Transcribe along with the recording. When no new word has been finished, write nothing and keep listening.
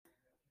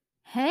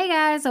Hey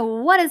guys,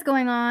 what is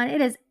going on?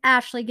 It is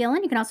Ashley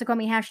Gillen. You can also call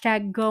me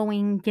hashtag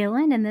going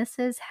Gillen, and this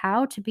is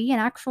how to be an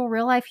actual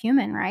real life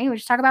human, right? We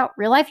just talk about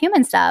real life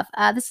human stuff.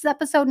 This is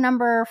episode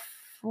number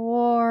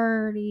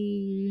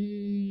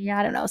 40,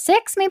 I don't know,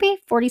 6 maybe,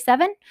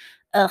 47.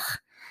 Ugh.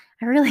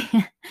 I really,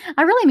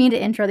 I really mean to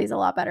intro these a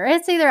lot better.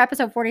 It's either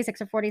episode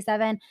 46 or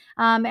 47.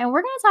 And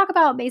we're going to talk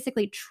about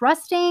basically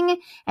trusting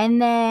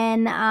and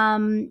then,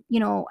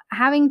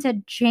 having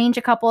to change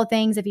a couple of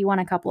things if you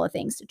want a couple of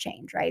things to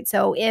change, right?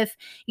 So if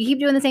you keep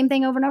doing the same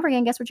thing over and over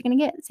again, guess what you're going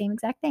to get? The same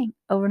exact thing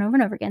over and over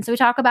and over again. So we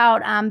talk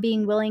about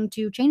being willing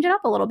to change it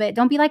up a little bit.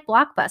 Don't be like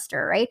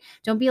Blockbuster, right?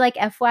 Don't be like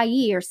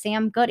FYE or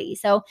Sam Goody.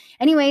 So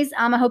anyways,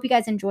 I hope you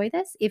guys enjoy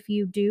this. If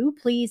you do,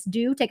 please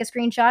do take a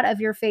screenshot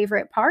of your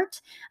favorite part.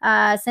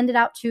 Send it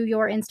out to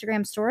your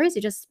Instagram stories.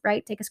 You just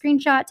take a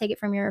screenshot, take it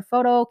from your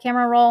photo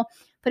camera roll,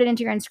 put it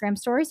into your Instagram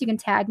stories. You can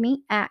tag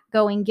me at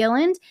Going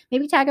Gilland.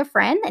 Maybe tag a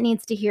friend that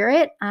needs to hear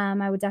it.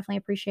 I would definitely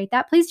appreciate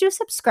that. Please do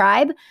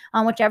subscribe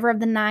on whichever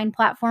of the 9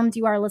 platforms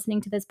you are listening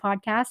to this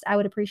podcast. I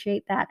would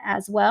appreciate that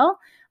as well.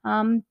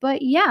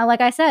 But yeah,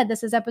 like I said,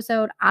 this is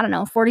episode,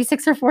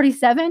 46 or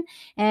 47,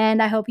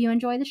 and I hope you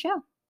enjoy the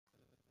show.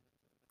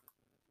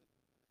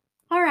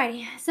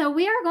 Alrighty, so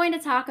we are going to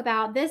talk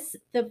about this.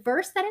 The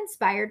verse that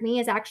inspired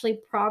me is actually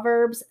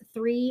Proverbs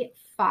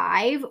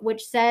 3:5,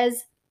 which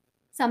says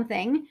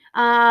something.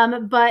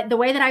 But the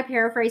way that I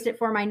paraphrased it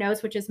for my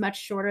notes, which is much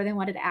shorter than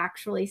what it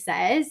actually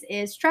says,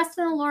 is trust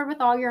in the Lord with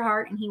all your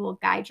heart and he will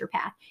guide your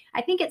path.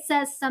 I think it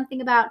says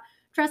something about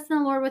trust in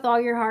the Lord with all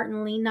your heart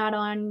and lean not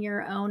on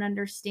your own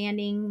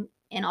understanding.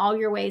 In all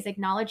your ways,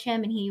 acknowledge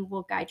him and he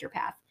will guide your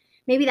path.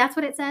 Maybe that's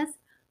what it says.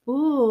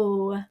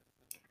 Ooh,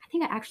 I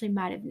think I actually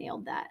might have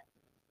nailed that.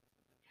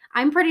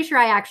 I'm pretty sure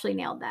I actually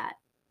nailed that.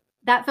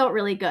 That felt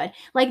really good.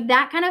 Like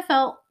that kind of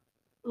felt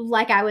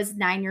like I was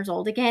 9 years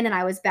old again and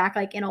I was back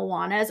like in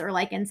Awanas or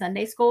like in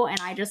Sunday school and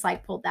I just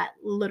like pulled that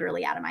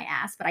literally out of my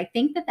ass. But I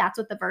think that that's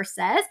what the verse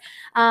says.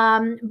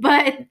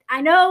 But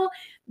I know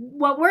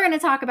what we're going to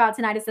talk about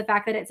tonight is the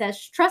fact that it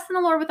says trust in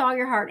the Lord with all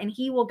your heart and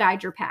he will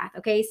guide your path.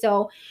 Okay.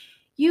 So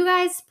you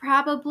guys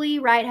probably,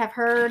 right, have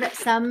heard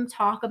some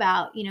talk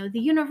about, the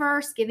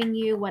universe giving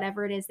you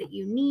whatever it is that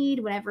you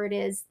need, whatever it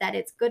is that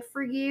it's good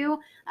for you.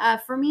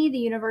 For me, the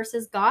universe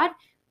is God.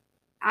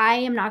 I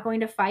am not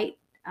going to fight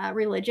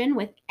religion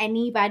with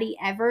anybody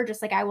ever,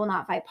 just like I will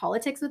not fight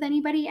politics with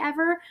anybody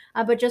ever.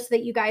 But just so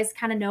that you guys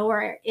kind of know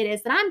where it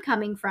is that I'm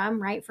coming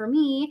from, right? For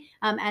me,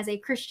 as a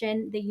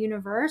Christian, the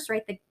universe,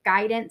 right, the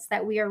guidance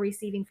that we are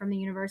receiving from the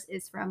universe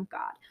is from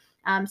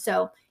God.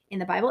 So in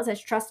the Bible, it says,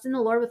 trust in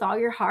the Lord with all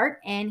your heart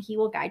and he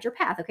will guide your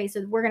path. Okay,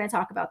 so we're going to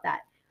talk about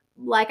that.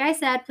 Like I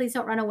said, please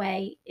don't run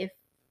away if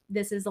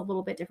this is a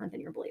little bit different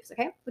than your beliefs.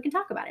 Okay, we can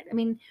talk about it. I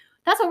mean,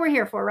 that's what we're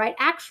here for, right?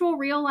 Actual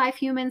real life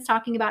humans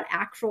talking about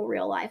actual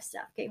real life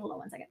stuff. Okay, hold on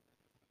one second.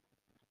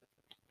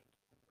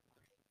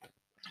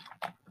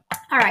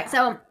 All right,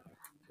 so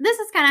this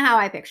is kind of how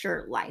I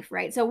picture life,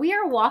 right? So we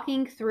are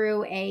walking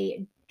through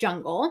a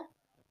jungle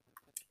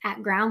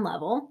at ground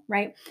level,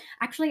 right?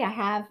 Actually, I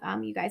have,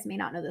 you guys may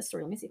not know this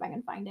story. Let me see if I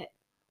can find it.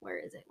 Where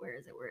is it? Where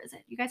is it? Where is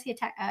it? You guys see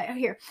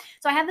here.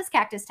 So I have this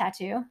cactus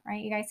tattoo,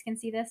 right? You guys can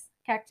see this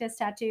cactus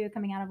tattoo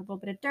coming out of a little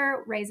bit of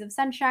dirt, rays of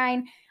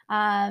sunshine.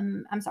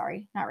 I'm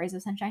sorry, not rays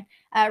of sunshine.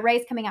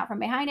 Rays coming out from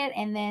behind it,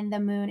 and then the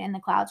moon and the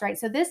clouds, right?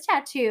 So this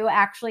tattoo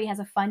actually has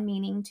a fun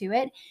meaning to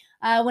it.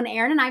 When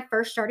Aaron and I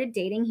first started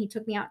dating, he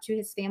took me out to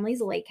his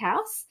family's lake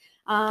house.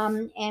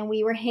 And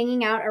we were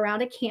hanging out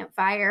around a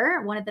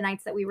campfire one of the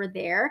nights that we were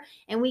there,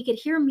 and we could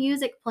hear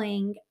music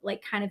playing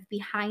like kind of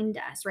behind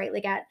us, right?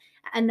 Like at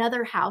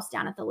another house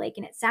down at the lake.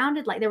 And it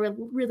sounded like they were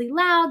really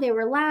loud, they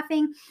were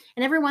laughing,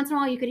 and every once in a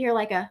while you could hear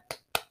like a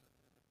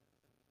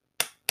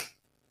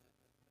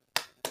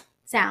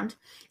sound.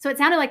 So it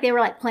sounded like they were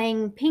like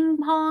playing ping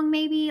pong,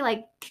 maybe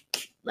like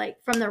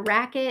from the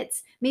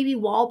rackets, maybe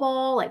wall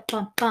ball, like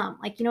bump, bump,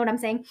 like, you know what I'm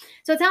saying?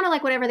 So it sounded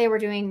like whatever they were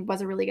doing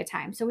was a really good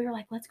time. So we were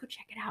like, let's go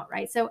check it out,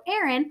 right? So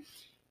Aaron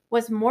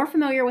was more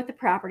familiar with the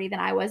property than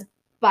I was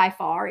by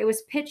far. It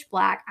was pitch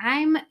black.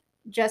 I'm,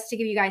 just to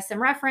give you guys some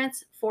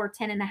reference,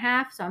 4'10" and a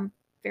half. So I'm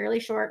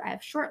fairly short. I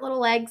have short little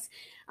legs,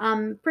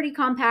 pretty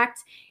compact.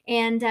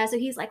 And so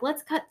he's like,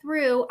 let's cut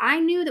through. I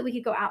knew that we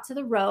could go out to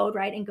the road,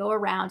 right, and go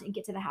around and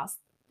get to the house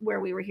where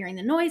we were hearing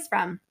the noise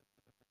from.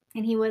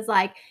 And he was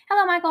like,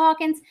 hello, Michael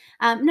Hawkins.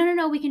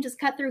 No, we can just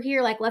cut through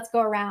here. Like, let's go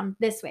around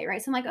this way,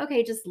 right? So I'm like,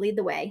 okay, just lead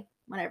the way.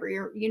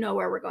 Whatever, you know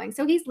where we're going.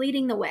 So he's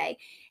leading the way.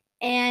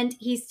 And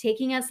he's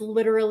taking us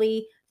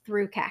literally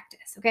through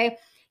cactus, okay?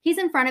 He's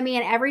in front of me,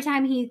 and every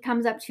time he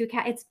comes up to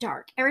it's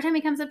dark. Every time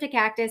he comes up to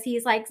cactus,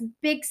 he's like,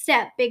 big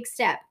step,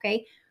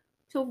 okay?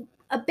 So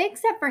a big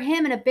step for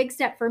him and a big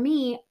step for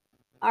me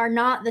are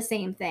not the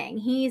same thing.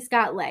 He's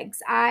got legs.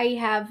 I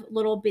have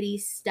little bitty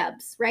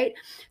stubs, right?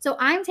 So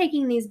I'm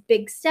taking these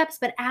big steps,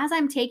 but as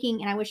I'm taking,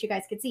 and I wish you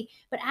guys could see,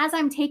 but as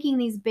I'm taking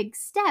these big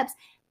steps,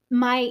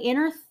 my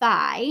inner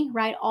thigh,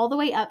 right, all the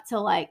way up to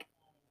like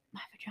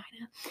my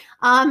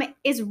vagina,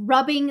 is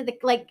rubbing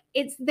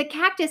it's the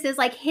cactus is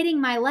like hitting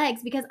my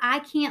legs because I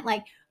can't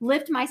like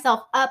lift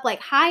myself up like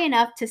high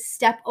enough to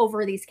step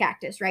over these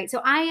cactus, right?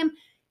 So I am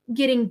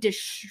getting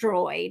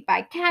destroyed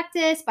by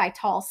cactus, by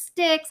tall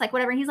sticks, like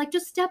whatever. And he's like,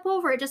 just step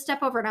over it, just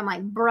step over it. I'm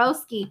like,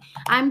 broski,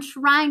 I'm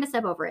trying to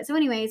step over it. So,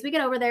 anyways, we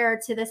get over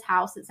there to this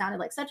house. It sounded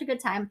like such a good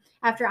time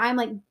after I'm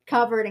like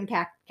covered in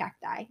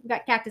cacti. We've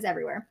got cactus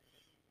everywhere.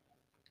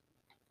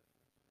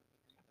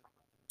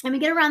 And we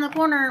get around the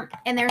corner,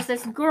 and there's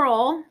this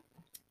girl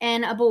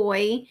and a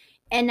boy,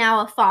 and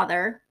now a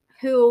father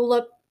who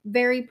look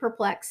very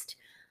perplexed.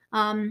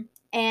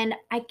 And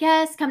I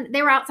guess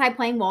they were outside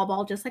playing wall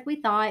ball just like we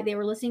thought. They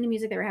were listening to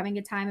music. They were having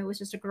a good time. It was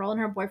just a girl and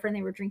her boyfriend.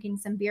 They were drinking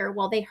some beer.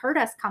 Well, they heard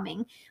us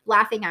coming,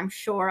 laughing, I'm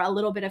sure, a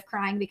little bit of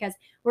crying because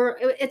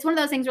it's one of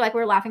those things where like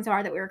we were laughing so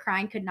hard that we were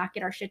crying, could not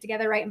get our shit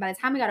together, right? And by the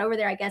time we got over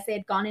there, I guess they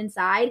had gone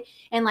inside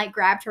and like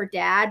grabbed her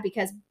dad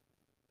because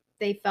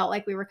they felt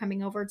like we were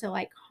coming over to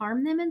like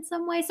harm them in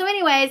some way. So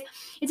anyways,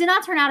 it did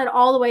not turn out at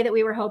all the way that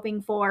we were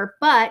hoping for.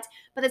 But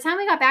by the time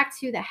we got back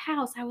to the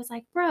house, I was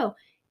like, bro,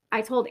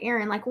 I told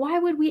Aaron, like, why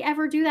would we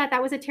ever do that?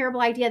 That was a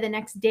terrible idea. The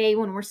next day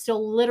when we're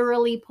still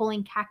literally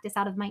pulling cactus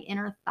out of my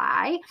inner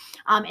thigh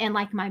and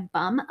like my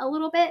bum a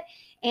little bit.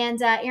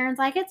 And Aaron's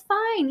like, it's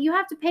fine. You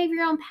have to pave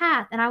your own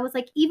path. And I was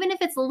like, even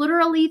if it's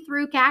literally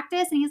through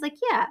cactus? And he's like,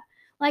 yeah,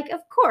 like,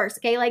 of course.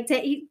 Okay. Like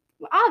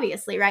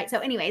obviously, right? So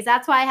anyways,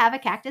 that's why I have a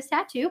cactus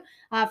tattoo,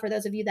 for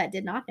those of you that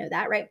did not know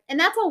that, right? And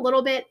that's a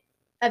little bit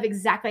of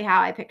exactly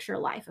how I picture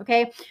life,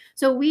 okay?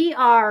 So we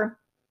are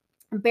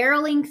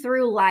barreling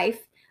through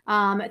life,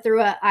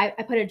 through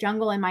I put a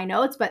jungle in my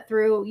notes, but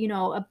through,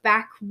 a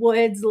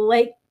backwoods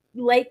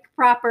lake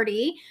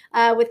property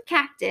with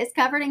cactus,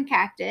 covered in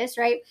cactus,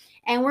 right?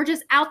 And we're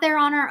just out there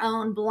on our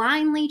own,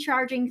 blindly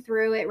charging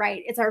through it,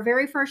 right? It's our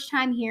very first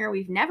time here.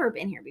 We've never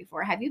been here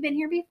before. Have you been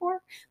here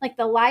before? Like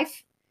the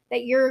life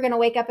that you're going to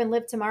wake up and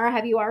live tomorrow.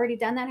 Have you already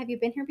done that? Have you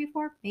been here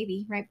before?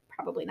 Maybe, right?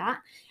 Probably not.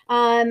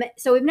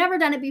 So we've never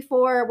done it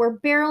before. We're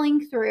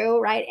barreling through,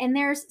 right? And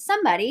there's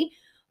somebody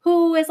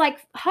who is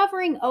like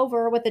hovering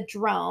over with a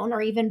drone,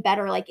 or even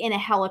better, like in a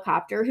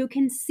helicopter, who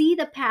can see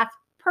the path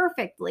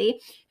perfectly,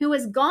 who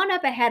has gone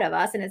up ahead of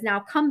us and has now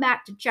come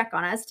back to check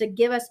on us, to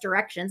give us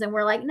directions. And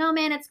we're like, no,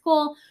 man, it's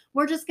cool.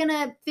 We're just going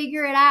to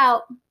figure it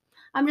out.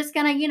 I'm just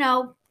going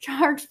to,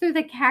 charge through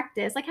the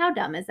cactus. Like, how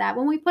dumb is that?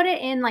 When we put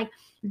it in like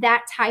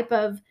that type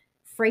of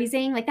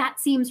phrasing, like that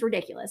seems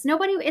ridiculous.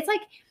 It's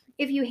like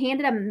if you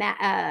handed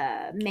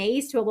a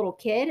maze to a little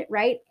kid,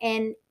 right?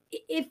 And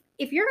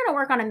if you're going to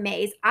work on a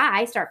maze,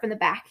 I start from the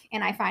back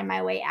and I find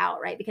my way out,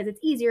 right? Because it's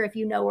easier if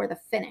you know where the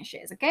finish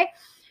is, okay?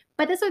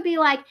 But this would be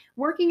like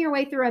working your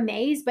way through a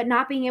maze, but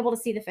not being able to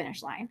see the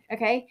finish line,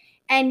 okay?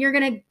 And you're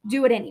going to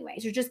do it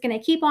anyways. You're just going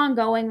to keep on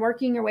going,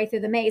 working your way through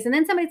the maze. And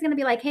then somebody's going to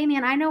be like, hey,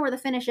 man, I know where the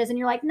finish is. And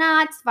you're like,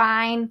 nah, it's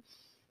fine.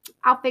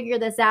 I'll figure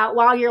this out,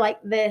 while you're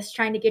like this,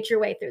 trying to get your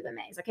way through the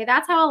maze. Okay,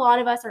 that's how a lot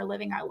of us are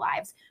living our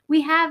lives.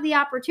 We have the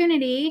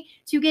opportunity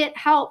to get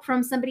help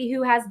from somebody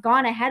who has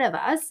gone ahead of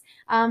us,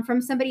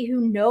 from somebody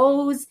who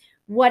knows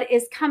what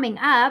is coming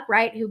up,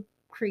 right? Who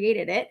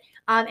created it.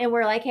 And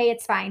we're like, hey,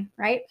 it's fine,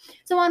 right?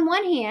 So on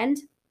one hand,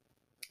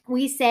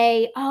 we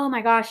say, oh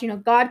my gosh,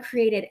 God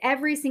created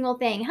every single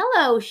thing.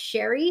 Hello,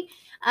 Sherry.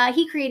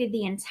 He created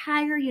the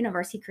entire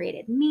universe. He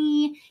created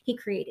me. He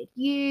created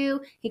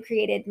you. He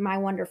created my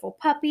wonderful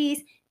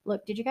puppies.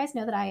 Look, did you guys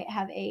know that I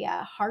have a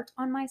heart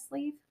on my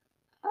sleeve?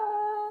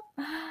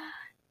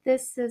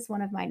 This is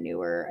one of my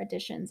newer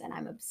additions, and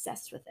I'm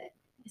obsessed with it.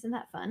 Isn't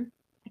that fun?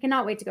 I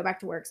cannot wait to go back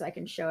to work so I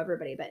can show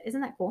everybody, but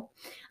isn't that cool?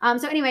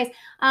 So anyways,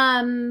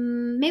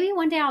 maybe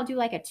one day I'll do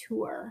like a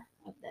tour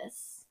of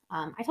this.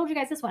 I told you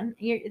guys this one.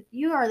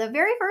 You are the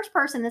very first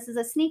person. This is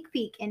a sneak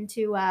peek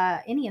into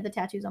any of the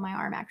tattoos on my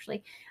arm,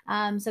 actually.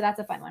 So that's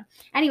a fun one.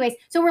 Anyways,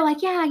 so we're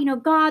like, yeah,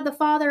 God, the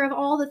Father of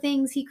all the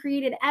things, He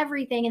created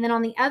everything. And then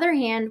on the other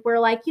hand, we're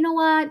like, you know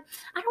what?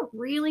 I don't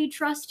really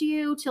trust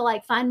you to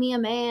like find me a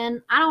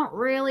man. I don't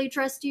really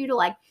trust you to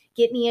like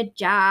get me a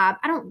job.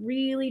 I don't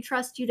really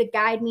trust you to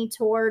guide me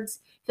towards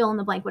fill in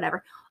the blank,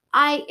 whatever.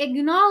 I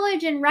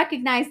acknowledge and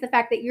recognize the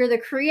fact that you're the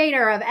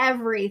creator of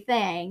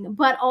everything,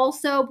 but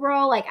also,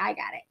 bro, like, I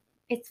got it.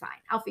 It's fine.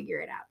 I'll figure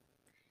it out.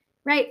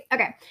 Right?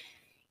 Okay.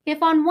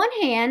 If on one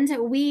hand,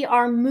 we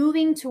are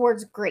moving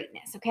towards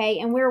greatness, okay,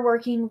 and we're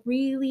working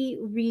really,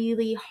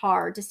 really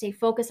hard to stay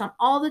focused on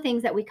all the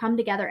things that we come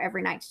together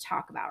every night to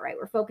talk about, right?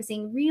 We're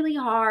focusing really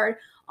hard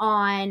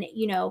on,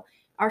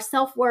 our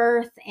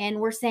self-worth, and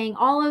we're saying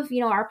all of,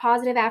 our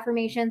positive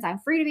affirmations. I'm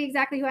free to be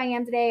exactly who I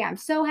am today. I'm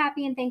so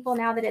happy and thankful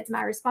now that it's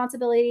my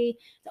responsibility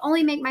to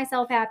only make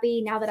myself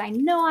happy, now that I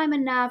know I'm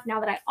enough, now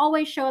that I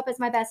always show up as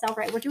my best self,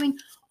 right? We're doing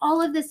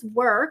all of this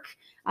work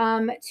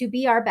to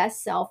be our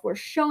best self. We're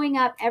showing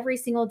up every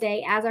single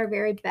day as our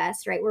very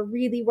best, right? We're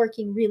really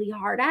working really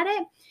hard at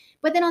it.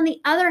 But then on the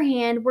other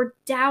hand, we're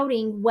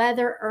doubting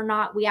whether or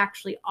not we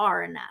actually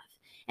are enough,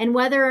 and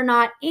whether or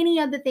not any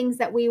of the things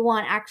that we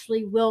want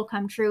actually will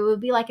come true. It would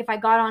be like if I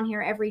got on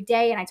here every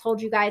day and I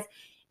told you guys,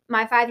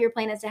 my 5-year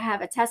plan is to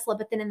have a Tesla,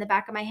 but then in the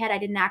back of my head, I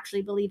didn't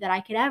actually believe that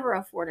I could ever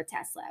afford a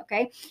Tesla.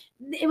 Okay.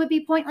 It would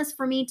be pointless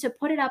for me to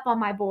put it up on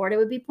my board. It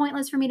would be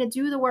pointless for me to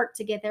do the work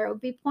to get there. It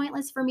would be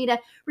pointless for me to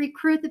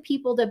recruit the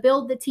people, to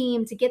build the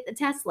team, to get the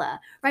Tesla,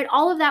 right?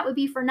 All of that would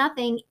be for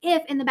nothing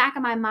if in the back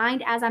of my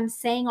mind, as I'm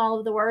saying all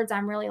of the words,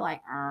 I'm really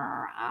like,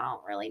 I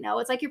don't really know.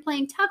 It's like you're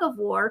playing tug of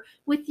war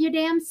with your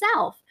damn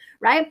self,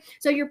 right?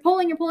 So you're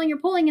pulling,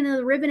 and then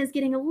the ribbon is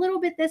getting a little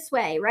bit this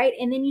way, right?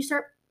 And then you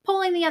start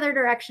pulling the other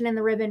direction and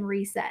the ribbon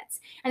resets.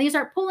 And you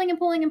start pulling and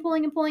pulling and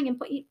pulling and pulling and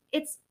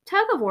it's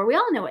tug of war. We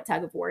all know what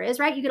tug of war is,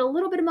 right? You get a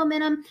little bit of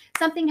momentum,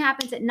 something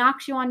happens, it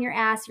knocks you on your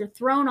ass, you're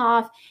thrown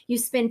off. You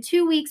spend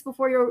 2 weeks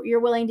before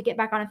you're willing to get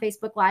back on a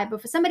Facebook Live.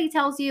 But if somebody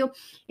tells you,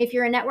 if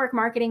you're in network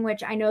marketing,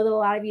 which I know that a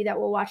lot of you that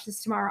will watch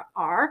this tomorrow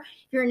are,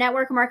 if you're in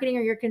network marketing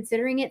or you're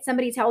considering it,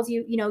 somebody tells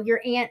you,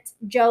 your Aunt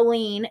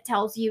Jolene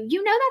tells you,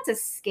 that's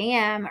a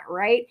scam,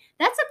 right?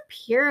 That's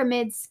a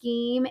pyramid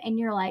scheme. And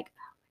you're like,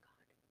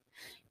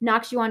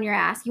 knocks you on your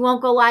ass. You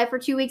won't go live for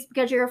 2 weeks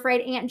because you're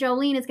afraid Aunt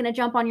Jolene is going to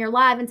jump on your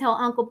live and tell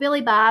Uncle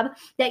Billy Bob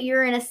that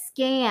you're in a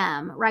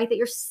scam, right? That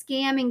you're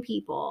scamming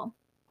people.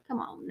 Come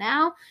on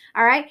now.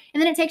 All right.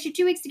 And then it takes you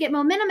 2 weeks to get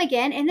momentum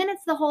again. And then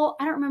it's the whole,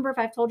 I don't remember if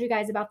I've told you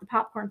guys about the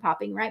popcorn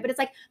popping, right? But it's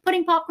like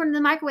putting popcorn in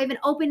the microwave and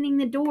opening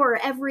the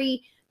door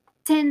every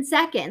 10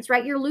 seconds,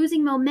 right? You're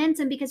losing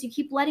momentum because you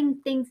keep letting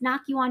things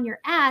knock you on your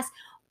ass,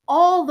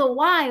 all the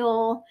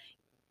while.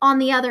 On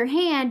the other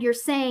hand, you're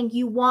saying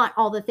you want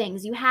all the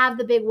things. You have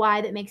the big why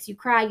that makes you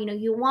cry.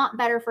 You want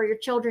better for your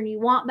children. You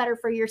want better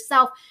for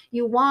yourself.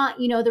 You want,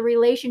 the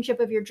relationship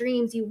of your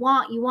dreams. You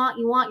want.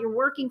 You're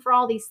working for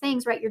all these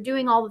things, right? You're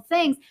doing all the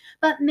things.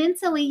 But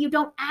mentally, you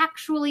don't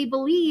actually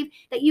believe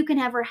that you can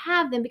ever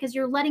have them because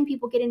you're letting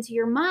people get into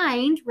your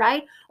mind,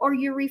 right? Or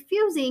you're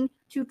refusing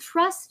to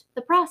trust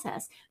the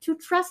process, to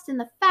trust in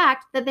the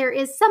fact that there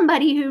is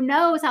somebody who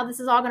knows how this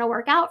is all going to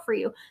work out for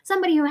you,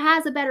 somebody who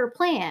has a better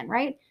plan,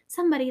 right?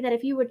 Somebody that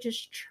if you would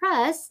just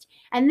trust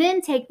and then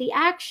take the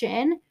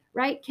action,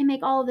 right, can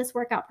make all of this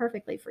work out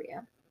perfectly for you.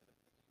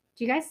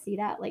 Do you guys see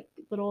that?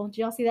 Did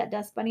y'all see that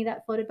dust bunny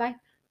that floated by?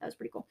 That was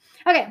pretty cool.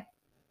 Okay.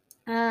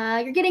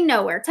 You're getting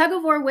nowhere. Tug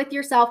of war with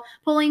yourself,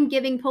 pulling,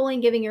 giving.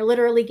 You're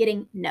literally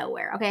getting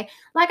nowhere. Okay.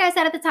 Like I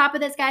said at the top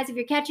of this, guys, if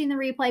you're catching the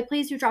replay,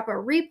 please do drop a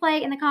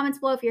replay in the comments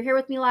below. If you're here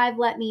with me live,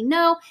 let me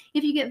know.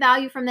 If you get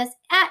value from this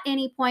at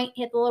any point,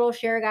 hit the little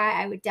share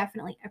guy. I would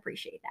definitely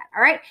appreciate that.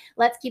 All right.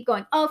 Let's keep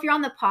going. Oh, if you're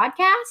on the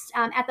podcast,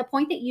 at the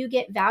point that you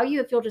get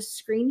value, if you'll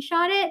just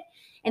screenshot it,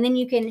 and then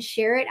you can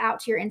share it out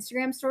to your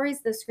Instagram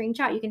stories, the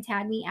screenshot, you can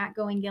tag me at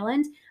Going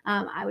Gilland.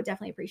 I would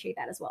definitely appreciate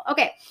that as well.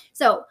 Okay.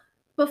 So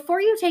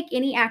before you take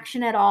any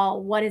action at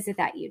all, what is it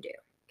that you do?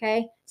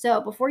 Okay.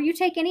 So before you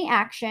take any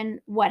action,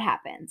 what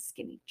happens?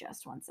 Give me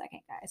just 1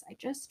 second, guys. I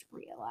just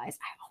realized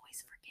I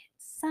always forget.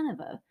 Son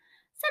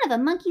of a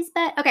monkey's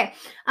butt. Okay.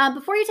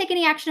 Before you take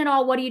any action at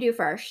all, what do you do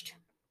first?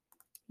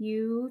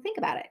 You think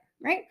about it,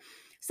 right?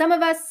 Some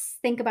of us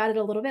think about it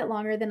a little bit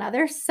longer than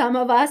others. Some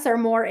of us are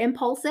more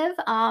impulsive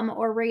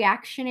or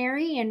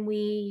reactionary, and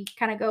we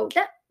kind of go,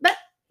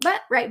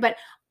 but, right. But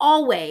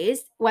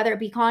always, whether it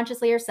be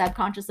consciously or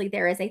subconsciously,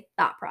 there is a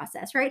thought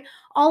process, right?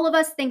 All of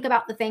us think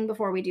about the thing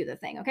before we do the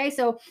thing. Okay.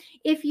 So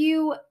if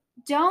you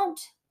don't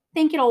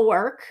think it'll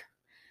work,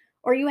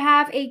 or you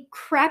have a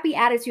crappy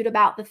attitude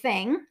about the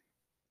thing,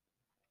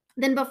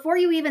 then before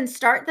you even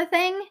start the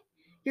thing,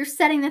 you're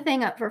setting the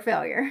thing up for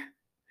failure.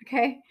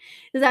 Okay.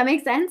 Does that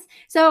make sense?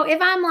 So if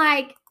I'm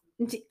like,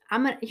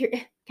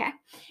 okay.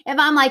 If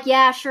I'm like,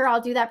 yeah, sure, I'll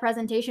do that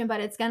presentation,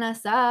 but it's going to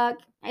suck.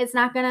 It's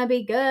not going to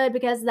be good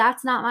because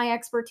that's not my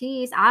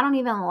expertise. I don't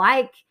even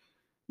like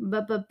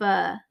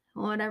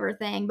whatever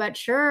thing, but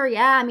sure.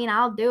 Yeah.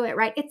 I'll do it.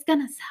 Right. It's going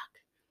to suck.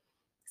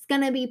 It's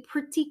going to be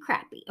pretty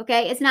crappy.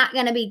 Okay. It's not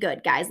going to be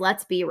good, guys.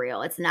 Let's be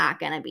real. It's not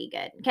going to be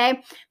good.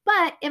 Okay.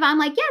 But if I'm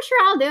like, yeah, sure,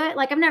 I'll do it.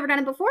 Like I've never done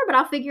it before, but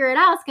I'll figure it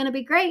out. It's going to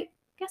be great.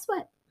 Guess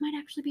what? Might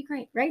actually be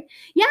great, right?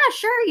 Yeah,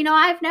 sure.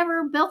 I've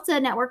never built a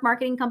network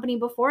marketing company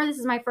before. This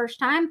is my first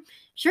time.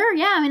 Sure.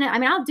 Yeah.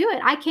 I'll do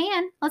it. I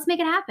can. Let's make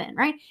it happen,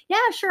 right? Yeah,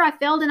 sure. I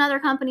failed in other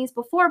companies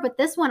before, but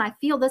this one, I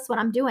feel this one.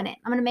 I'm doing it.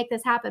 I'm going to make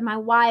this happen. My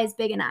why is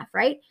big enough,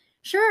 right?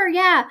 Sure.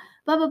 Yeah.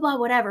 Blah, blah, blah,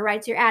 whatever, right?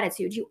 It's your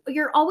attitude.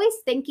 You're always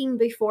thinking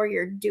before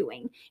you're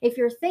doing. If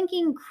you're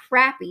thinking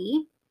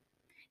crappy,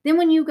 then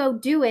when you go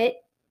do it,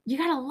 you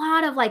got a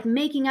lot of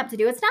making up to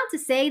do. It's not to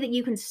say that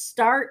you can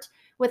start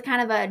with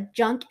kind of a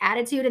junk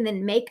attitude and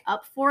then make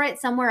up for it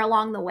somewhere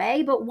along the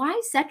way. But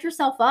why set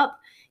yourself up,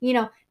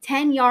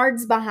 10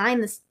 yards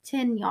behind this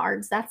 10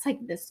 yards? That's like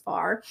this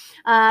far,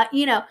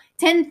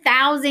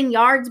 10,000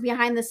 yards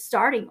behind the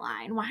starting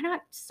line. Why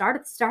not start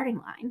at the starting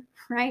line,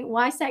 right?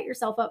 Why set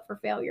yourself up for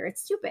failure?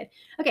 It's stupid.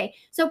 Okay.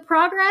 So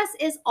progress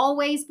is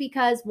always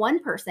because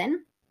one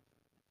person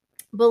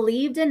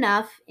believed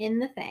enough in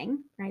the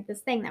thing, right? This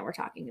thing that we're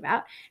talking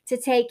about, to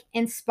take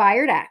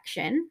inspired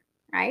action,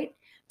 right?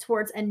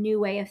 Towards a new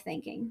way of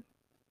thinking,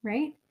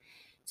 right?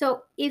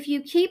 So if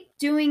you keep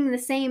doing the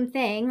same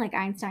thing, like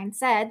Einstein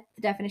said,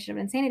 the definition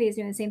of insanity is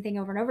doing the same thing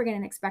over and over again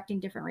and expecting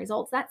different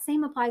results. That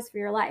same applies for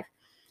your life.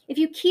 If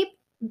you keep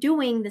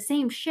doing the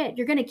same shit,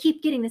 you're going to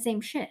keep getting the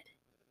same shit,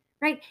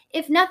 right?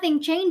 If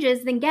nothing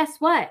changes, then guess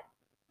what?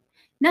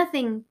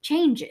 Nothing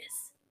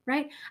changes,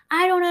 right?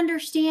 I don't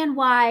understand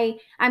why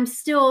I'm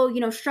still,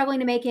 struggling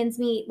to make ends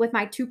meet with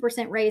my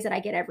 2% raise that I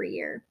get every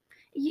year.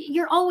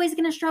 You're always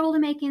going to struggle to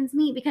make ends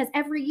meet because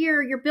every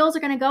year your bills are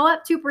going to go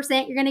up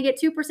 2%. You're going to get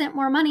 2%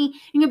 more money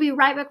and you'll be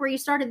right back where you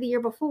started the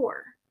year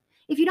before.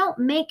 If you don't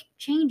make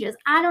changes,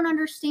 I don't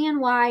understand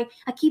why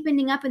I keep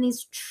ending up in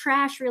these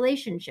trash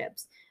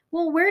relationships.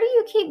 Well, where do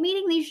you keep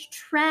meeting these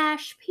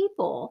trash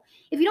people?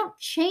 If you don't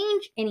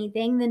change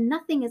anything, then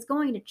nothing is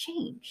going to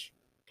change.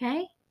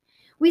 Okay?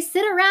 We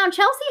sit around,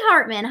 Chelsea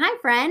Hartman, hi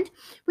friend.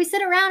 We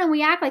sit around and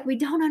we act like we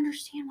don't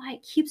understand why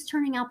it keeps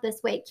turning out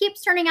this way. It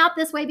keeps turning out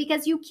this way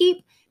because you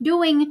keep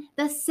doing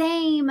the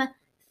same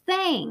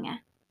thing.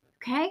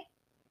 Okay?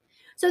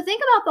 So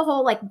think about the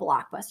whole like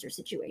Blockbuster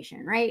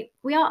situation, right?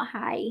 We all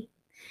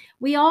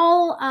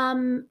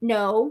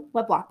know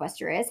what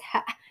Blockbuster is.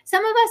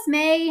 Some of us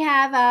may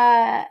have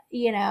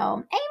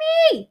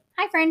Amy,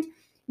 hi friend,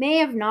 may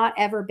have not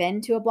ever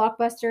been to a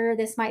Blockbuster.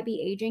 This might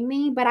be aging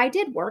me, but I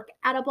did work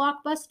at a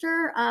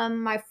Blockbuster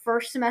my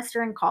first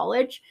semester in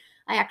college.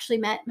 My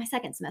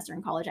second semester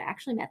in college, I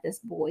actually met this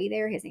boy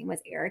there. His name was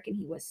Eric and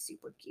he was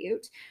super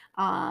cute.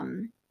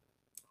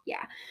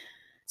 Yeah.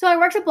 So I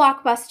worked at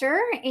Blockbuster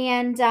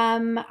and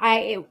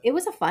it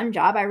was a fun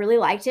job. I really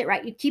liked it,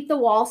 right? You keep the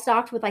wall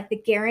stocked with like the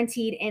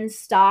guaranteed in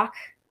stock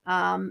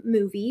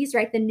movies,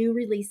 right? The new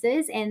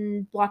releases,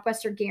 and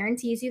Blockbuster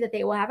guarantees you that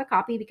they will have a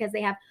copy because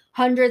they have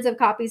hundreds of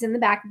copies in the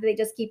back that they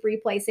just keep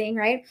replacing,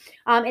 right?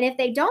 And if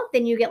they don't,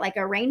 then you get like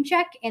a rain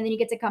check and then you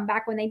get to come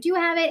back when they do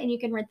have it and you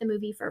can rent the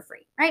movie for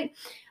free, right?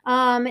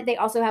 They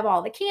also have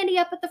all the candy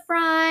up at the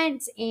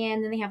front,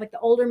 and then they have like the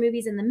older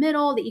movies in the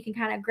middle that you can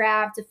kind of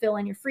grab to fill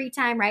in your free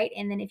time, right?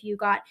 And then if you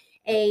got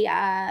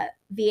a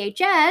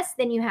VHS,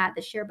 then you have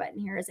the share button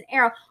here as an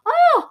arrow.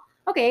 Oh,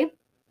 okay.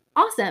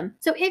 Awesome.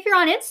 So if you're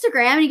on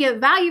Instagram and you get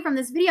value from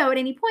this video at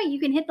any point, you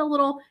can hit the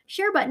little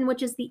share button,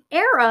 which is the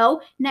arrow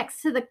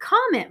next to the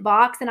comment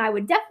box. And I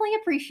would definitely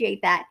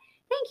appreciate that.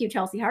 Thank you,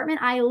 Chelsea Hartman.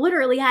 I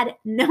literally had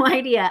no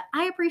idea.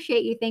 I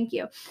appreciate you. Thank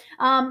you.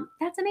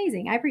 That's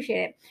amazing. I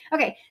appreciate it.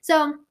 Okay.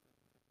 So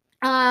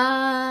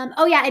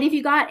oh yeah, and if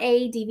you got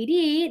a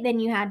DVD, then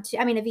you had to,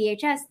 a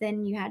VHS,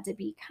 then you had to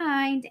be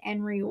kind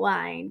and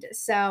rewind.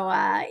 So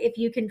if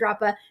you can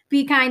drop a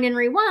be kind and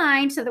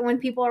rewind so that when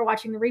people are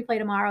watching the replay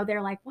tomorrow,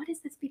 they're like, what is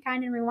this be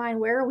kind and rewind?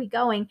 Where are we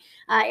going?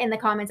 In the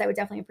comments, I would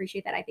definitely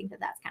appreciate that. I think that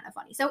that's kind of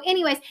funny. So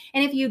anyways,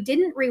 and if you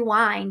didn't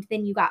rewind,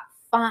 then you got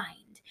fined.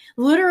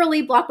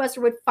 Literally,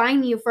 Blockbuster would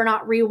fine you for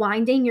not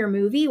rewinding your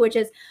movie, which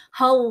is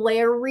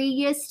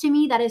hilarious to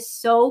me. That is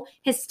so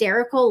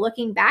hysterical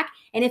looking back.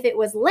 And if it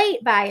was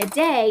late by a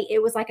day,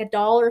 it was like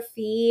 $1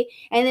 fee.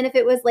 And then if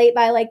it was late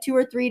by like 2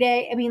 or 3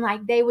 days,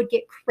 they would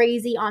get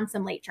crazy on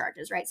some late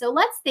charges, right? So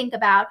let's think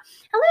about,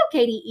 hello,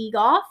 Katie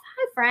Egoff.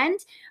 Hi, friend.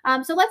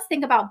 So let's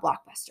think about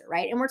Blockbuster,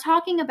 right? And we're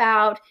talking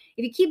about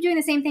if you keep doing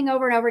the same thing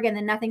over and over again,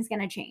 then nothing's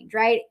going to change,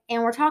 right?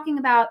 And we're talking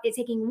about it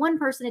taking one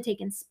person to take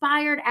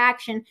inspired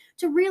action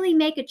to really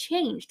make a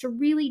change, to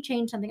really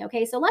change something.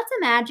 Okay, so let's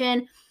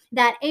imagine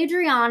that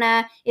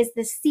Adriana is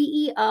the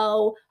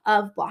CEO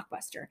of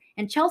Blockbuster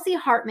and Chelsea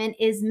Hartman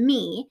is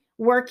me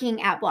working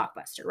at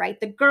Blockbuster, right?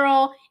 The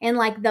girl in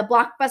like the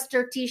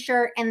Blockbuster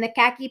t-shirt and the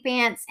khaki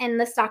pants and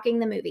the stocking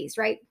the movies,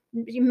 right?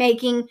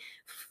 Making,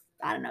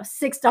 I don't know,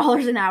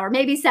 $6 an hour,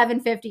 maybe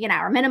 $7.50 an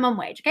hour, minimum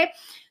wage. Okay.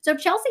 So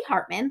Chelsea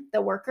Hartman,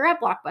 the worker at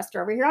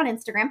Blockbuster over here on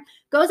Instagram,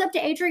 goes up to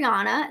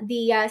Adriana,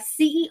 the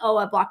CEO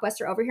of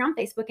Blockbuster over here on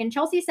Facebook. And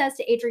Chelsea says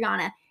to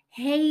Adriana,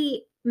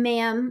 hey,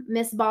 ma'am,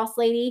 Miss Boss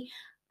Lady,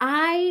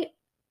 I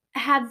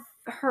have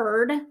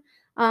heard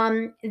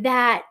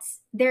that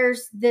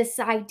there's this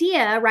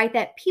idea, right,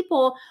 that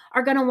people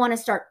are going to want to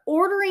start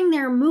ordering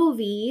their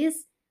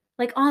movies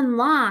like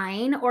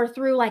online or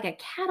through like a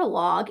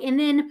catalog and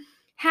then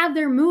have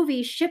their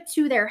movies shipped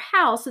to their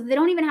house so they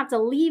don't even have to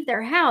leave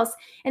their house.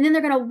 And then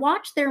they're going to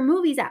watch their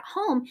movies at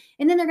home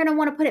and then they're going to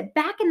want to put it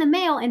back in the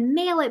mail and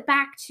mail it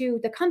back to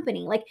the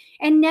company, like,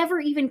 and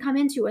never even come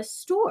into a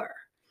store.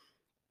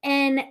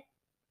 And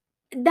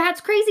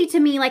that's crazy to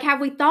me. Like, have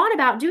we thought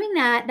about doing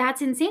that?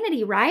 That's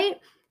insanity, right?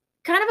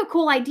 Kind of a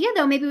cool idea,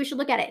 though. Maybe we should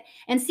look at it.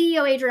 And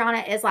CEO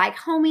Adriana is like,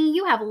 homie,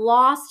 you have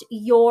lost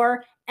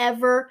your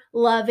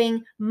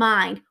ever-loving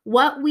mind.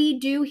 What we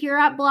do here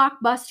at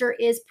Blockbuster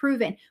is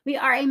proven. We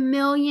are $1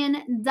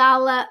 million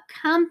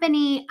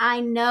company. I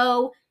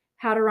know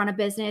how to run a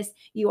business.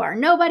 You are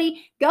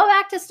nobody. Go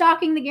back to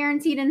stocking the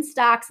guaranteed in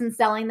stocks and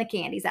selling the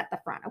candies at the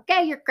front.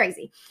 Okay, you're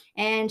crazy.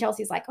 And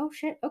Chelsea's like, oh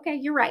shit, okay,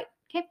 you're right.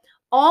 Okay.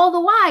 All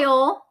the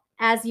while,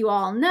 as you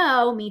all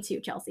know, me too,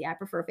 Chelsea, I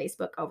prefer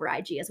Facebook over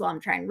IG as well. I'm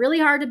trying really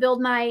hard to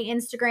build my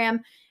Instagram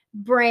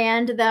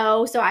brand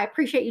though. So I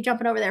appreciate you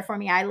jumping over there for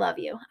me. I love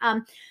you.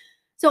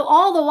 So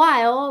all the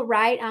while,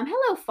 right?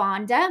 Hello,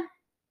 Fonda.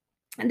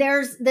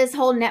 There's this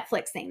whole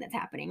Netflix thing that's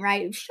happening,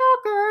 right?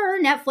 Shocker.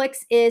 Netflix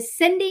is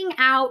sending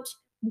out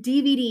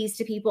DVDs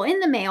to people in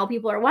the mail.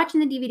 People are watching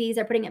the DVDs.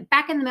 They're putting it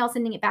back in the mail,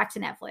 sending it back to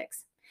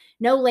Netflix.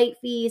 No late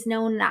fees,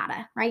 no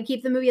nada, right?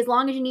 Keep the movie as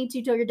long as you need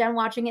to till you're done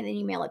watching it, then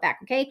you mail it back,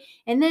 okay?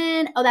 And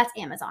then, oh, that's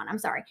Amazon. I'm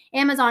sorry.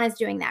 Amazon is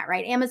doing that,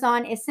 right?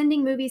 Amazon is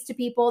sending movies to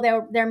people,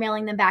 they're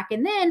mailing them back.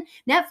 And then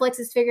Netflix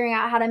is figuring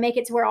out how to make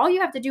it to where all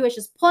you have to do is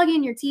just plug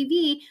in your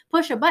TV,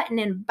 push a button,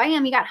 and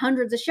bam, you got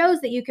hundreds of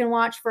shows that you can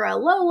watch for a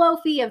low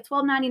fee of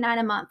 $12.99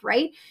 a month,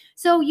 right?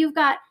 So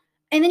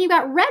and then you've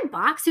got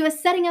Redbox, who is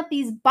setting up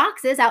these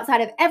boxes outside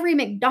of every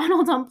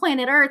McDonald's on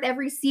planet Earth,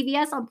 every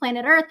CVS on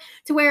planet Earth,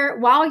 to where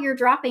while you're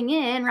dropping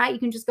in, right, you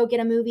can just go get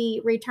a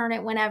movie, return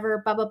it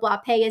whenever, blah, blah, blah,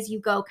 pay as you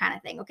go kind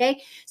of thing,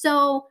 okay?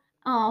 So,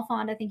 oh,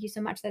 Fonda, thank you so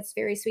much. That's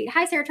very sweet.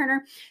 Hi, Sarah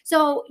Turner.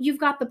 So you've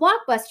got the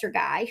Blockbuster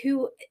guy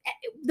who,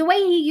 the way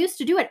he used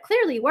to do it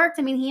clearly worked.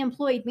 I mean, he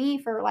employed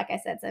me for, like I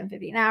said,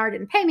 $7.50 an hour,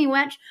 didn't pay me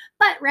much,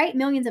 but right,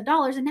 millions of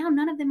dollars. And now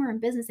none of them are in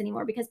business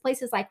anymore because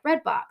places like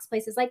Redbox,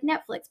 places like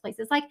Netflix,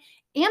 places like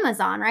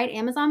Amazon, right?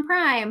 Amazon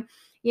Prime,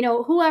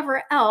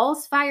 whoever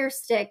else, Fire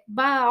Stick,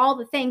 all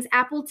the things,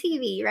 Apple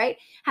TV, right,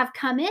 have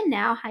come in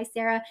now. Hi,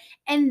 Sarah.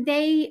 And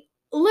they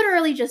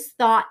literally just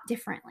thought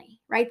differently,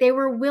 right? They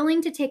were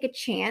willing to take a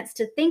chance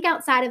to think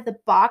outside of the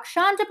box.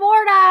 Sean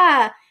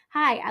Taborda.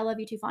 Hi, I love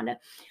you too, Fonda.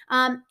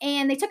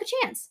 And they took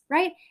a chance,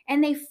 right?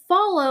 And they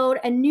followed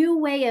a new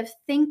way of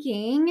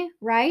thinking,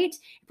 right?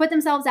 Put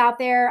themselves out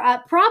there.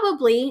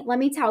 Probably, let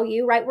me tell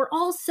you, right? We're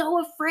all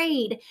so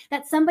afraid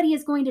that somebody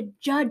is going to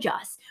judge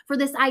us for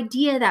this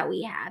idea that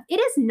we have. It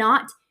is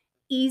not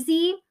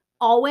easy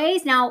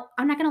always. Now,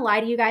 I'm not going to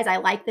lie to you guys. I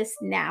like this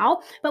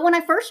now. But when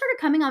I first started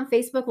coming on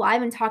Facebook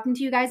Live and talking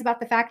to you guys about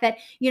the fact that,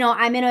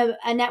 I'm in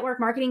a network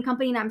marketing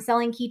company and I'm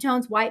selling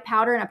ketones, white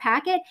powder in a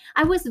packet,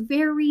 I was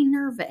very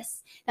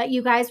nervous that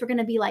you guys were going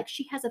to be like,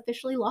 she has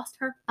officially lost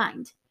her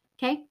mind.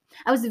 Okay.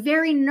 I was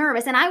very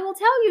nervous. And I will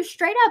tell you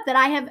straight up that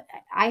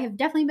I have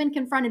definitely been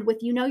confronted with,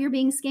 you're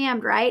being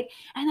scammed, right?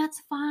 And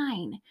that's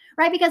fine,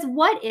 right? Because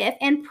what if,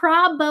 and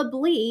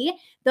probably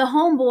the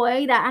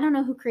homeboy that, I don't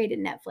know who created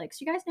Netflix.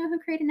 You guys know who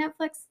created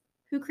Netflix?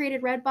 Who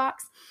created Redbox?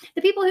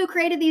 The people who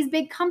created these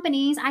big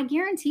companies, I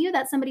guarantee you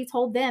that somebody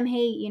told them,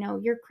 hey,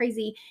 you're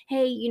crazy.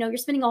 Hey, you're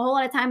spending a whole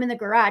lot of time in the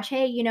garage.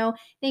 Hey,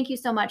 thank you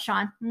so much,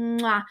 Sean.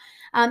 Mwah.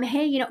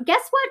 Hey,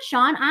 guess what,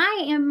 Sean?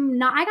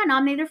 I got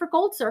nominated for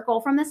Gold Circle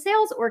from the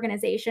sales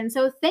organization.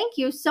 So thank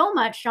you so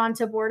much, Sean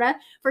Taborda,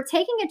 for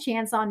taking a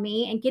chance on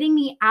me and getting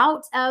me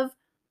out of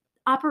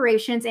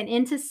operations and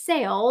into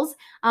sales.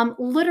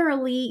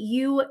 Literally,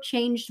 you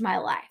changed my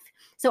life.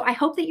 So I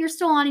hope that you're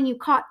still on and you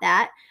caught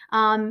that.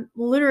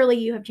 Literally,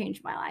 you have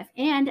changed my life.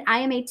 And I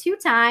am a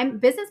 2-time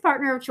business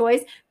partner of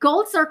choice,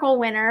 Gold Circle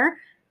winner,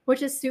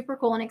 which is super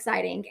cool and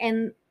exciting.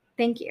 And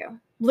thank you.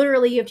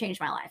 Literally, you have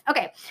changed my life.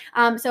 Okay.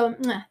 So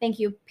thank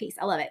you. Peace.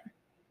 I love it.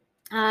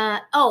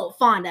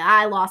 Fonda,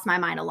 I lost my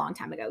mind a long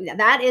time ago. Yeah,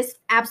 that is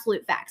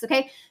absolute facts.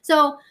 Okay.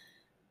 So,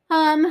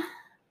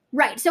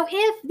 right. So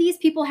if these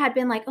people had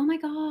been like, oh my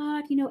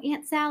God,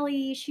 Aunt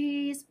Sally,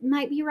 she's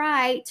might be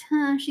right.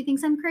 She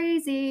thinks I'm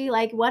crazy,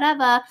 like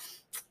whatever.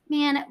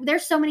 Man,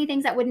 there's so many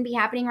things that wouldn't be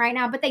happening right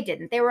now, but they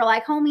didn't. They were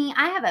like, homie,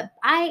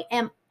 I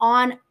am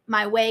on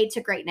my way to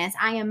greatness.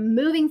 I am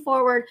moving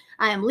forward.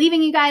 I am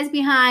leaving you guys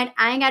behind.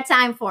 I ain't got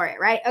time for it,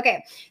 right?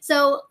 Okay.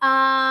 So,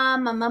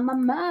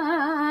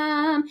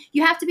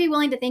 you have to be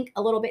willing to think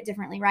a little bit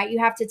differently, right? You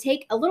have to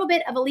take a little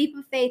bit of a leap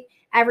of faith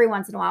every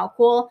once in a while.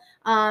 Cool.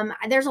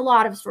 There's a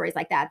lot of stories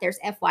like that. There's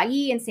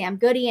FYE and Sam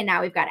Goody, and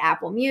now we've got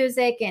Apple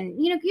Music,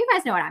 and you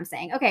guys know what I'm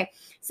saying. Okay.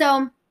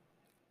 So,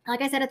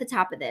 like I said at the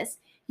top of this,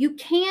 you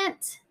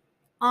can't,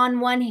 on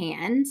one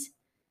hand,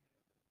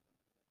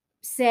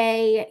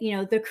 say,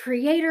 the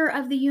creator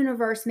of the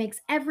universe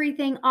makes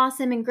everything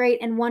awesome and great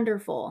and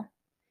wonderful.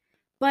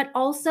 But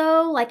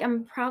also, like,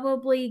 I'm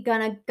probably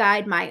going to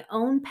guide my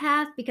own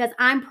path because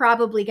I'm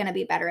probably going to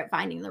be better at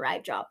finding the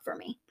right job for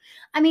me.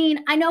 I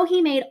mean, I know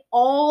he made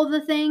all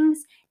the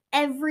things,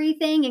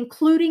 everything,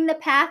 including the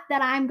path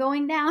that I'm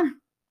going down,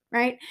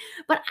 right?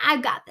 But I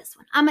got this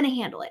one. I'm going to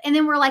handle it. And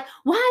then we're like,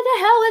 why the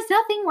hell is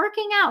nothing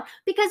working out?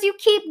 Because you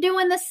keep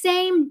doing the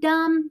same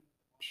dumb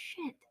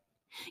shit.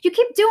 You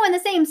keep doing the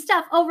same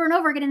stuff over and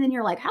over again. And then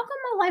you're like, how come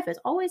my life is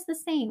always the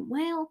same?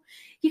 Well,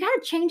 you got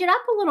to change it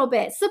up a little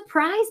bit.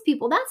 Surprise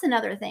people. That's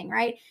another thing,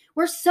 right?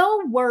 We're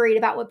so worried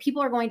about what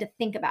people are going to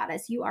think about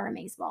us. You are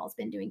amazeballs.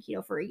 Been doing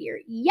keto for a year.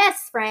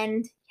 Yes,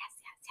 friend. Yes.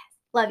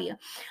 Love you.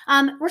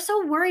 We're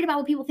so worried about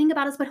what people think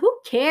about us, but who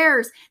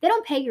cares? They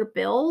don't pay your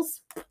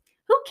bills.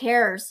 Who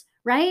cares,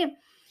 right?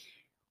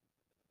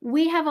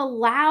 We have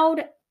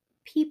allowed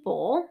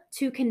people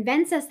to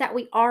convince us that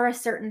we are a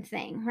certain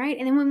thing, right?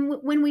 And then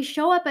when we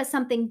show up as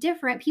something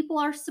different, people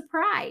are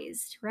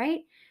surprised,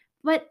 right?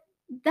 But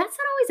that's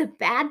not always a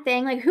bad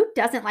thing. Like, who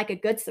doesn't like a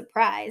good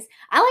surprise?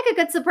 I like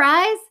a good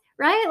surprise,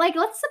 right? Like,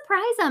 let's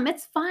surprise them.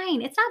 It's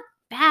fine. It's not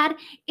bad.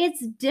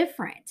 It's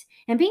different.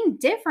 And being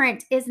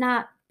different is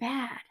not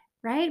bad,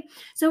 right?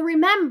 So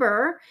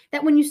remember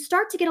that when you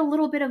start to get a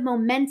little bit of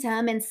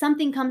momentum and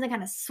something comes and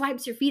kind of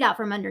swipes your feet out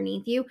from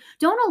underneath you,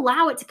 don't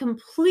allow it to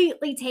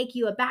completely take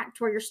you aback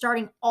to where you're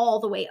starting all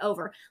the way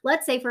over.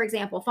 Let's say, for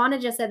example, Fonda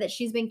just said that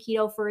she's been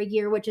keto for a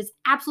year, which is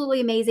absolutely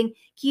amazing.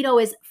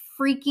 Keto is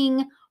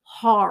freaking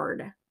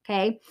hard.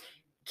 Okay.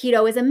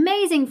 Keto is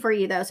amazing for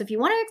you though. So if you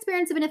want to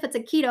experience the benefits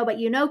of keto, but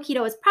you know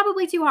keto is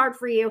probably too hard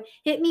for you,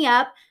 hit me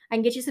up. I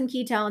can get you some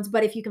ketones.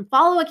 But if you can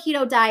follow a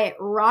keto diet,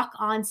 rock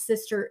on,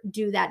 sister,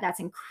 do that. That's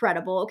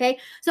incredible. Okay.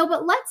 So,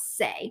 but let's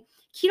say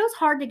keto's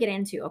hard to get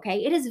into.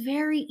 Okay. It is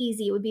very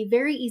easy. It would be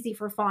very easy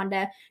for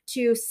Fonda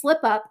to slip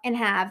up and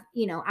have,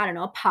 I don't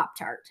know, a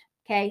Pop-Tart.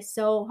 Okay.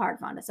 So hard,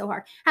 Fonda. So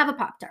hard. Have a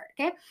Pop-Tart.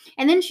 Okay.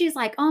 And then she's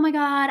like, oh my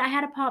God, I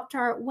had a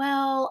Pop-Tart.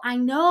 Well, I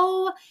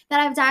know that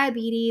I have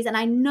diabetes and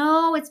I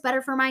know it's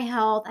better for my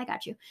health. I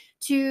got you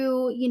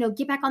to,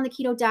 get back on the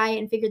keto diet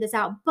and figure this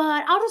out,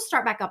 but I'll just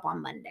start back up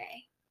on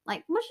Monday.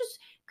 Like, let's just,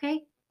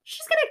 okay.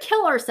 She's going to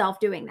kill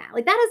herself doing that.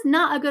 Like, that is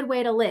not a good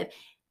way to live.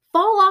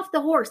 Fall off the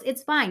horse.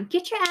 It's fine.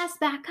 Get your ass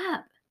back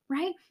up,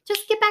 right?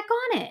 Just get back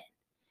on it.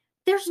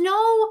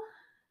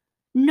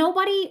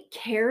 Nobody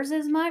cares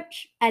as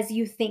much as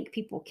you think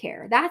people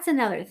care. That's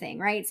another thing,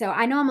 right? So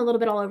I know I'm a little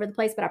bit all over the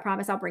place, but I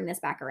promise I'll bring this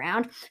back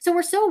around. So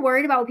we're so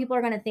worried about what people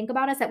are going to think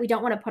about us that we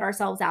don't want to put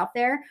ourselves out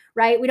there,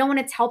 right? We don't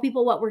want to tell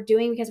people what we're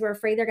doing because we're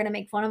afraid they're going to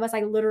make fun of us.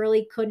 I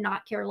literally could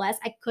not care less.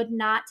 I could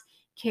not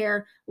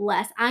care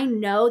less. I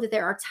know that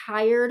there are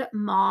tired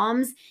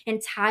moms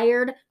and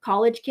tired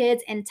college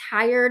kids and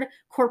tired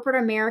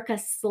corporate America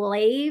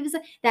slaves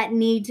that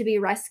need to be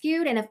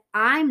rescued. And if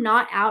I'm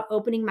not out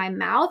opening my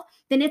mouth,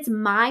 then it's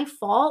my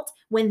fault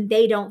when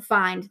they don't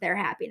find their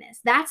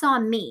happiness. That's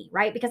on me,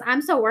 right? Because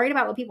I'm so worried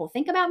about what people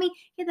think about me.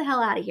 Get the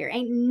hell out of here.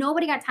 Ain't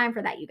nobody got time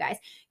for that, you guys.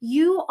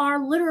 You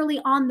are literally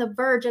on the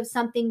verge of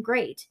something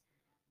great.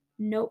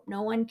 Nope,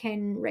 no one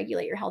can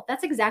regulate your health.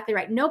 That's exactly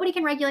right. Nobody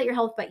can regulate your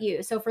health but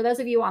you. So for those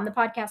of you on the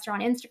podcast or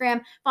on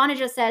Instagram, Fauna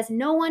just says,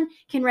 no one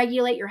can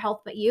regulate your health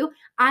but you.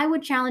 I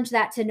would challenge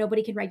that to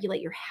nobody can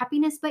regulate your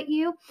happiness but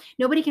you.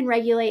 Nobody can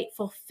regulate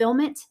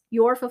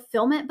your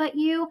fulfillment but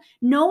you.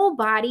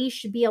 Nobody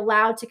should be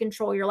allowed to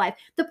control your life.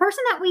 The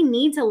person that we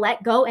need to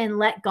let go and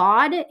let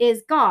God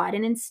is God.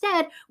 And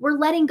instead, we're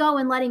letting go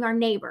and letting our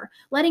neighbor,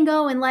 letting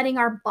go and letting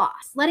our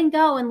boss, letting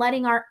go and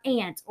letting our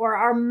aunt or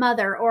our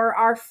mother or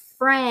our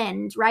friend,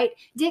 right,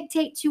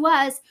 dictate to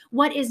us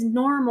what is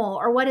normal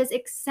or what is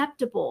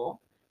acceptable.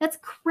 That's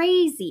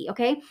crazy,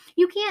 okay?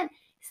 You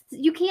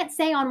can't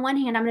say on one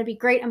hand, I'm going to be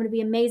great, I'm going to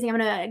be amazing, I'm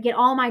going to get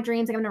all my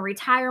dreams, I'm going to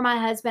retire my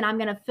husband, I'm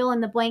going to fill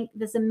in the blank,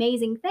 this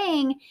amazing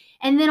thing.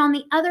 And then on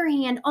the other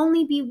hand,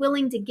 only be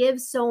willing to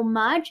give so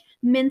much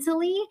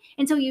mentally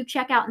until you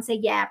check out and say,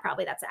 yeah,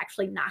 probably that's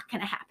actually not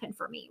going to happen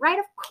for me, right?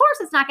 Of course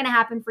it's not going to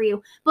happen for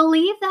you.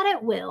 Believe that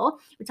it will.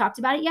 We talked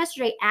about it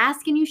yesterday.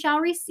 Ask and you shall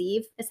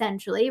receive,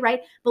 essentially,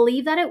 right?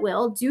 Believe that it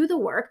will. Do the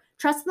work.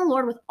 Trust in the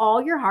Lord with all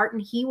your heart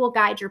and he will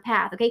guide your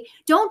path, okay?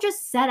 Don't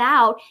just set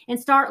out and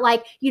start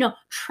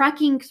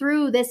trekking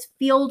through this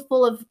field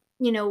full of,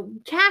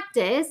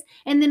 cactus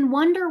and then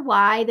wonder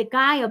why the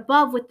guy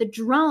above with the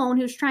drone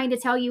who's trying to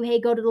tell you, hey,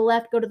 go to the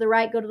left, go to the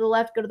right, go to the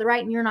left, go to the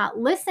right, and you're not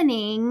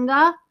listening,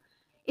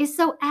 is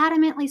so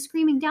adamantly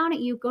screaming down at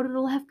you, go to the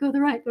left, go to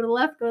the right, go to the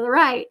left, go to the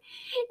right.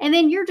 And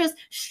then you're just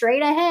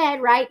straight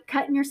ahead, right?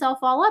 Cutting yourself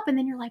all up. And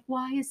then you're like,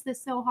 why is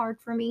this so hard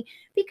for me?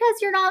 Because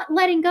you're not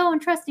letting go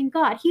and trusting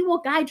God. He will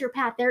guide your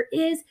path. There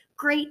is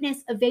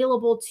greatness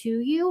available to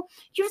you.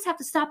 You just have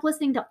to stop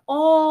listening to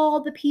all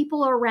the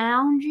people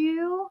around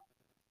you.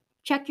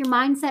 Check your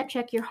mindset,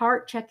 check your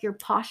heart, check your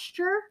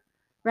posture,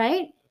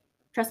 right?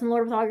 Trust in the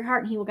Lord with all your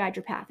heart and he will guide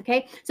your path,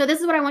 okay? So this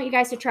is what I want you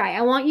guys to try.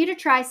 I want you to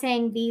try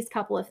saying these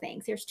couple of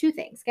things. Here's two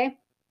things, okay?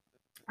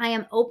 I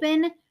am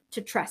open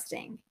to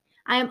trusting.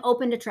 I am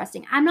open to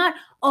trusting. I'm not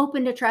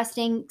open to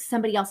trusting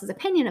somebody else's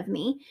opinion of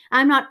me.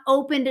 I'm not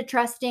open to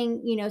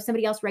trusting,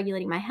 somebody else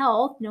regulating my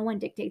health. No one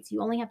dictates.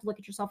 You only have to look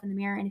at yourself in the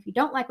mirror. And if you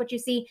don't like what you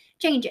see,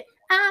 change it.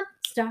 I'm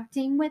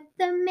starting with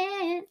the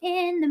man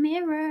in the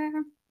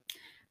mirror.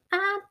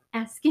 I'm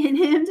asking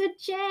him to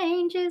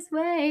change his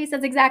ways.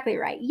 That's exactly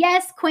right.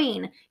 Yes,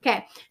 queen.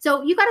 Okay.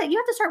 So you have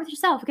to start with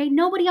yourself. Okay.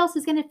 Nobody else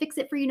is going to fix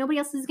it for you. Nobody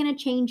else is going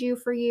to change you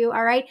for you.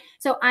 All right.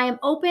 So I am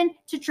open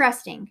to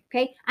trusting.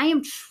 Okay. I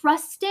am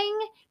trusting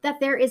that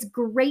there is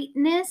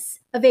greatness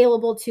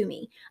available to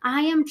me.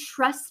 I am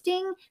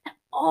trusting that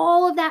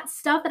all of that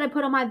stuff that I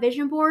put on my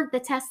vision board, the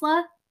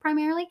Tesla,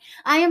 primarily,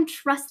 I am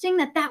trusting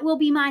that that will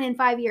be mine in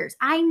 5 years.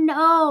 I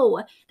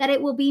know that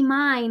it will be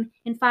mine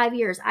in 5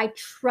 years. I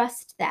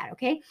trust that,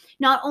 okay?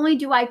 Not only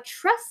do I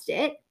trust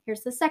it,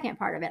 here's the second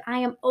part of it. I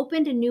am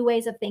open to new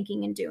ways of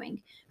thinking and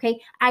doing, okay?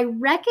 I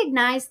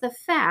recognize the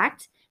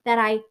fact that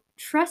I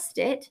trust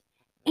it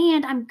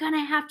and I'm going to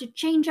have to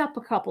change up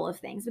a couple of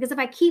things because if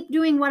I keep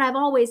doing what I've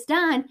always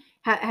done,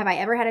 have I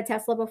ever had a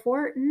Tesla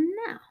before?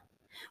 No.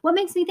 What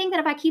makes me think that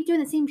if I keep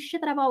doing the same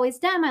shit that I've always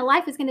done, my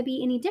life is going to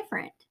be any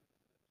different?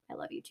 I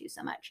love you too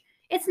so much.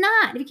 It's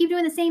not. If you keep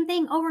doing the same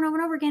thing over and over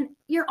and over again,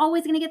 you're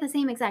always going to get the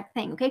same exact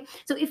thing, okay?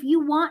 So if you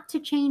want to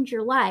change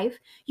your life,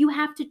 you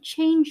have to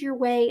change your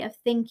way of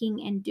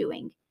thinking and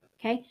doing,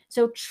 okay?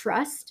 So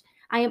trust.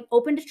 I am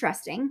open to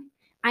trusting.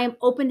 I am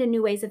open to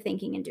new ways of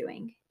thinking and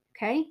doing,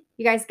 okay?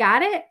 You guys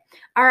got it?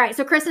 All right.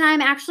 So Chris and I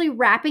am actually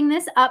wrapping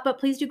this up, but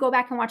please do go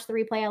back and watch the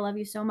replay. I love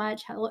you so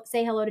much.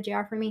 Say hello to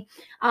JR for me.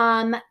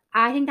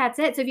 I think that's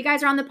it. So if you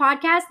guys are on the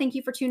podcast, thank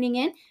you for tuning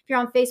in. If you're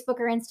on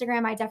Facebook or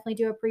Instagram, I definitely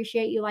do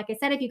appreciate you. Like I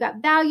said, if you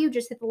got value,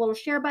 just hit the little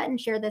share button,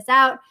 share this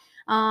out.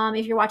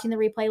 If you're watching the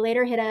replay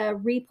later, hit a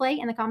replay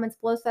in the comments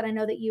below so that I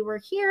know that you were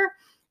here.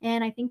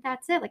 And I think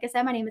that's it. Like I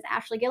said, my name is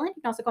Ashley Gilland.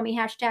 You can also call me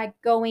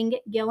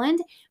 #GoingGilland.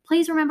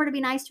 Please remember to be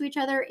nice to each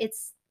other.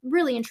 It's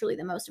really and truly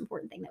the most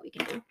important thing that we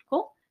can do.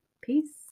 Cool. Peace.